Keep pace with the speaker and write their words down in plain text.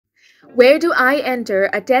Where do I enter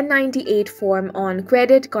a 1098 form on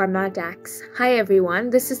Credit Karma Tax? Hi everyone,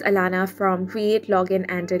 this is Alana from Create, Login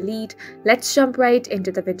and Delete. Let's jump right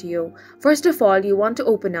into the video. First of all, you want to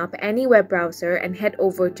open up any web browser and head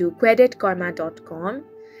over to creditkarma.com.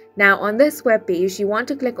 Now on this web page, you want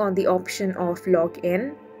to click on the option of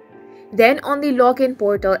Login. Then on the login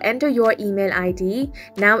portal, enter your email ID.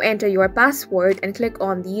 Now enter your password and click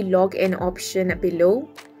on the login option below.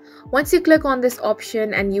 Once you click on this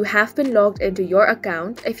option and you have been logged into your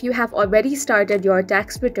account, if you have already started your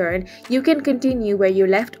tax return, you can continue where you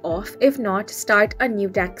left off. If not, start a new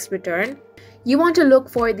tax return. You want to look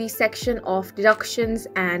for the section of deductions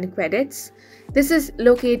and credits. This is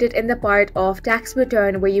located in the part of tax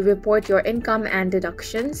return where you report your income and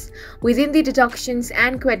deductions. Within the deductions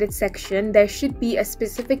and credits section, there should be a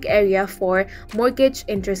specific area for mortgage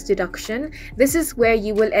interest deduction. This is where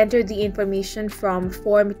you will enter the information from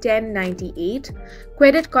Form 1098.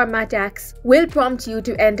 Credit Karma Tax will prompt you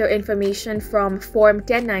to enter information from Form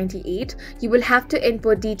 1098. You will have to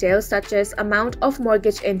input details such as amount of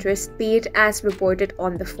mortgage interest paid as reported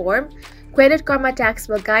on the form. Credit Karma Tax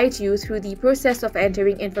will guide you through the process of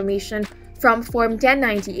entering information from Form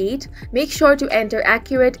 1098. Make sure to enter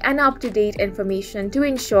accurate and up-to-date information to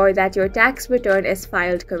ensure that your tax return is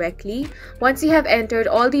filed correctly. Once you have entered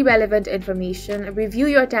all the relevant information, review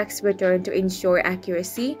your tax return to ensure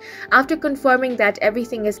accuracy. After confirming that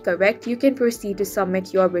everything is correct, you can proceed to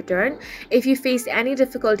submit your return. If you face any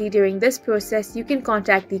difficulty during this process, you can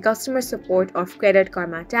contact the customer support of Credit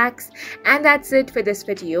Karma Tax. And that's it for this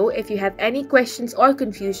video. If you have any questions or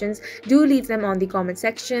confusions, do leave them on the comment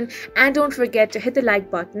section, and don't forget to hit the like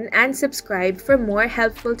button and subscribe for more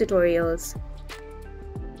helpful tutorials.